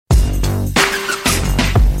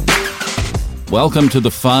Welcome to the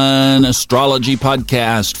Fun Astrology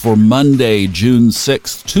Podcast for Monday, June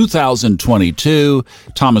 6th, 2022.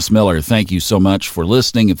 Thomas Miller, thank you so much for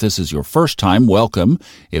listening. If this is your first time, welcome.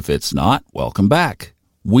 If it's not, welcome back.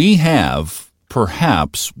 We have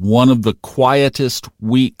perhaps one of the quietest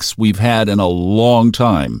weeks we've had in a long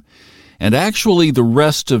time. And actually, the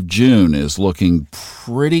rest of June is looking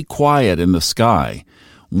pretty quiet in the sky.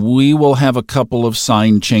 We will have a couple of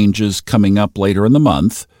sign changes coming up later in the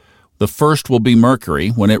month. The first will be Mercury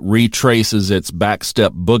when it retraces its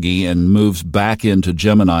backstep boogie and moves back into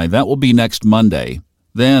Gemini. That will be next Monday.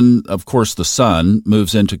 Then, of course, the Sun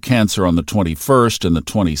moves into Cancer on the 21st and the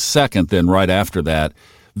 22nd. Then right after that,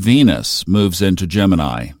 Venus moves into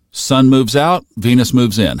Gemini. Sun moves out, Venus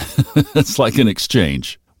moves in. It's like an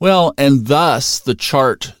exchange. Well, and thus the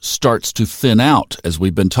chart starts to thin out, as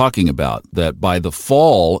we've been talking about, that by the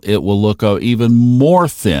fall it will look even more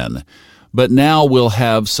thin. But now we'll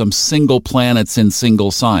have some single planets in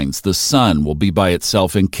single signs. The Sun will be by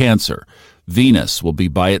itself in Cancer. Venus will be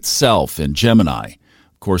by itself in Gemini.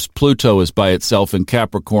 Of course, Pluto is by itself in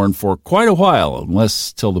Capricorn for quite a while,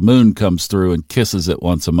 unless till the moon comes through and kisses it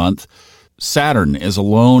once a month. Saturn is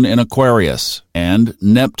alone in Aquarius, and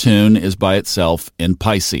Neptune is by itself in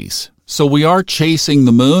Pisces. So we are chasing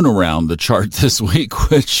the moon around the chart this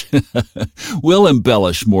week, which will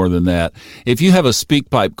embellish more than that. If you have a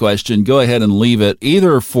SpeakPipe question, go ahead and leave it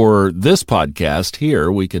either for this podcast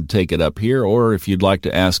here, we can take it up here, or if you'd like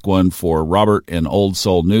to ask one for Robert in Old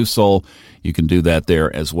Soul, New Soul, you can do that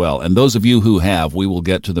there as well. And those of you who have, we will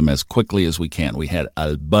get to them as quickly as we can. We had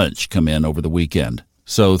a bunch come in over the weekend.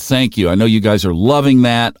 So thank you. I know you guys are loving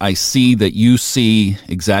that. I see that you see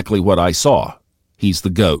exactly what I saw. He's the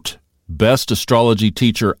GOAT. Best astrology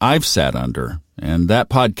teacher I've sat under, and that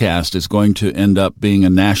podcast is going to end up being a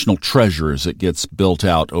national treasure as it gets built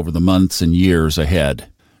out over the months and years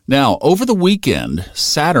ahead. Now, over the weekend,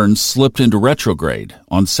 Saturn slipped into retrograde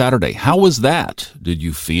on Saturday. How was that? Did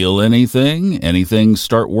you feel anything? Anything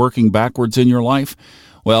start working backwards in your life?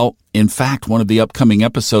 Well, in fact, one of the upcoming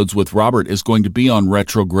episodes with Robert is going to be on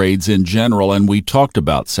retrogrades in general, and we talked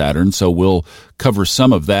about Saturn, so we'll cover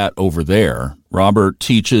some of that over there. Robert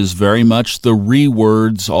teaches very much the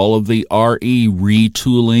re-words, all of the RE,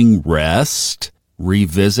 retooling, rest,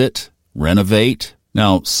 revisit, renovate.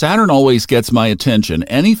 Now, Saturn always gets my attention.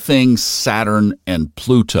 Anything Saturn and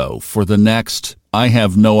Pluto for the next, I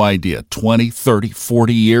have no idea, 20, 30,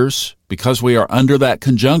 40 years, because we are under that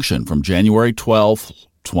conjunction from January 12th,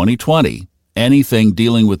 2020, anything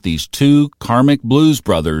dealing with these two karmic blues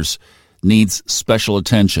brothers needs special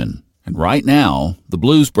attention. And right now, the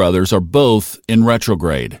blues brothers are both in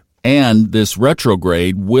retrograde. And this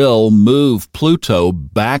retrograde will move Pluto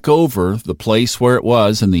back over the place where it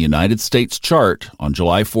was in the United States chart on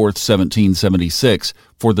July 4th, 1776,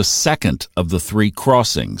 for the second of the three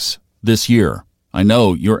crossings this year. I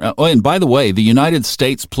know you're, oh, and by the way, the United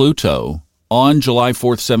States Pluto on July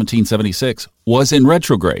 4th, 1776, was in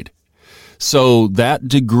retrograde. So that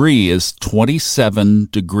degree is 27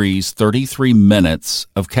 degrees, 33 minutes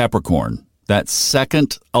of Capricorn. That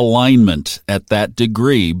second alignment at that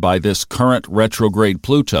degree by this current retrograde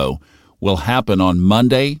Pluto will happen on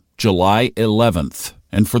Monday, July 11th.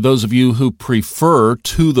 And for those of you who prefer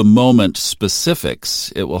to-the-moment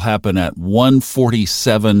specifics, it will happen at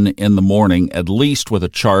 1:47 in the morning, at least with a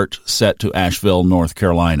chart set to Asheville, North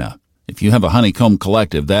Carolina. If you have a Honeycomb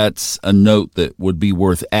Collective, that's a note that would be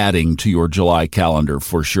worth adding to your July calendar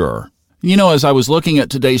for sure. You know, as I was looking at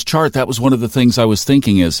today's chart, that was one of the things I was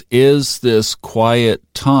thinking is this quiet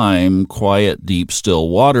time, quiet, deep, still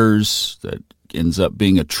waters that ends up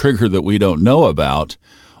being a trigger that we don't know about,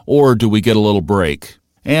 or do we get a little break?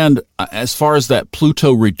 And as far as that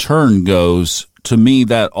Pluto return goes, to me,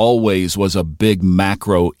 that always was a big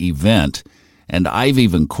macro event. And I've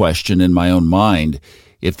even questioned in my own mind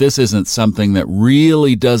if this isn't something that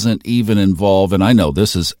really doesn't even involve, and I know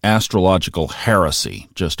this is astrological heresy,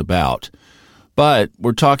 just about, but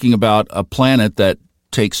we're talking about a planet that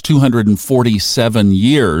takes 247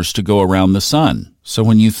 years to go around the sun. So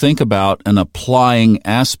when you think about an applying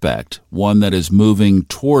aspect, one that is moving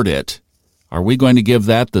toward it, are we going to give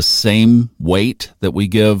that the same weight that we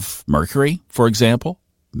give Mercury, for example?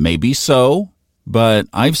 Maybe so. But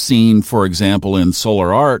I've seen, for example, in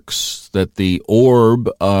solar arcs that the orb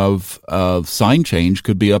of sign change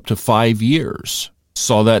could be up to 5 years.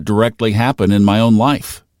 Saw that directly happen in my own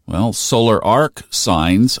life. Well, solar arc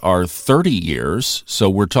signs are 30 years, so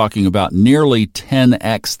we're talking about nearly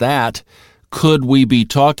 10x that. Could we be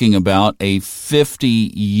talking about a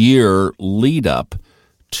 50-year lead-up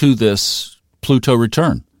to this Pluto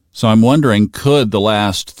return? So I'm wondering, could the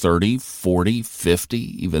last 30, 40,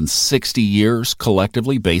 50, even 60 years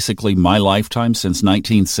collectively, basically my lifetime since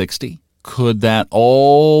 1960, could that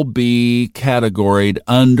all be categorized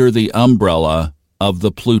under the umbrella of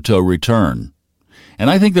the Pluto return? And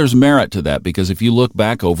I think there's merit to that, because if you look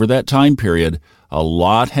back over that time period, a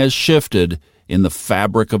lot has shifted in the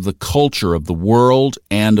fabric of the culture of the world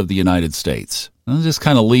and of the United States. I'll just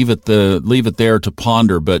kind of leave it there to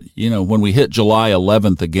ponder. But, when we hit July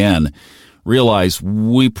 11th again, realize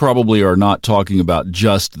we probably are not talking about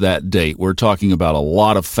just that date. We're talking about a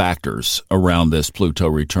lot of factors around this Pluto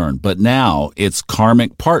return. But now its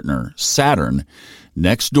karmic partner, Saturn,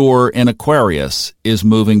 next door in Aquarius, is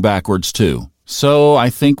moving backwards too. So I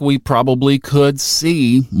think we probably could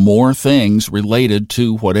see more things related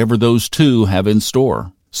to whatever those two have in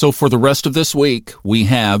store. So for the rest of this week, we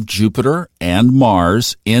have Jupiter and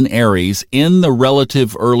Mars in Aries in the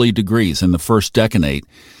relative early degrees in the first decanate.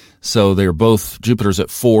 So they're both, Jupiter's at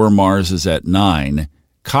 4, Mars is at 9.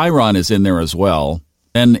 Chiron is in there as well.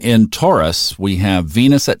 And in Taurus, we have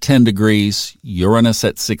Venus at 10 degrees, Uranus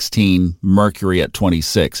at 16, Mercury at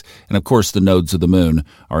 26. And of course, the nodes of the moon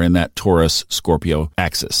are in that Taurus-Scorpio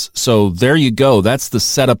axis. So there you go. That's the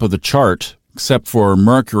setup of the chart. Except for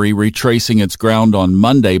Mercury retracing its ground on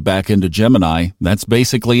Monday back into Gemini. That's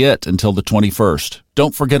basically it until the 21st.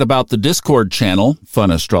 Don't forget about the Discord channel,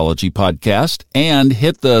 Fun Astrology Podcast, and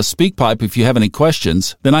hit the speak pipe if you have any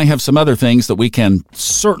questions. Then I have some other things that we can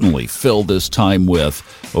certainly fill this time with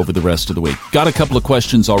over the rest of the week. Got a couple of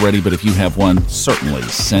questions already, but if you have one, certainly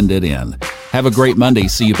send it in. Have a great Monday.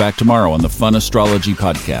 See you back tomorrow on the Fun Astrology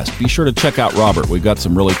Podcast. Be sure to check out Robert. We've got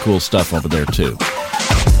some really cool stuff over there, too.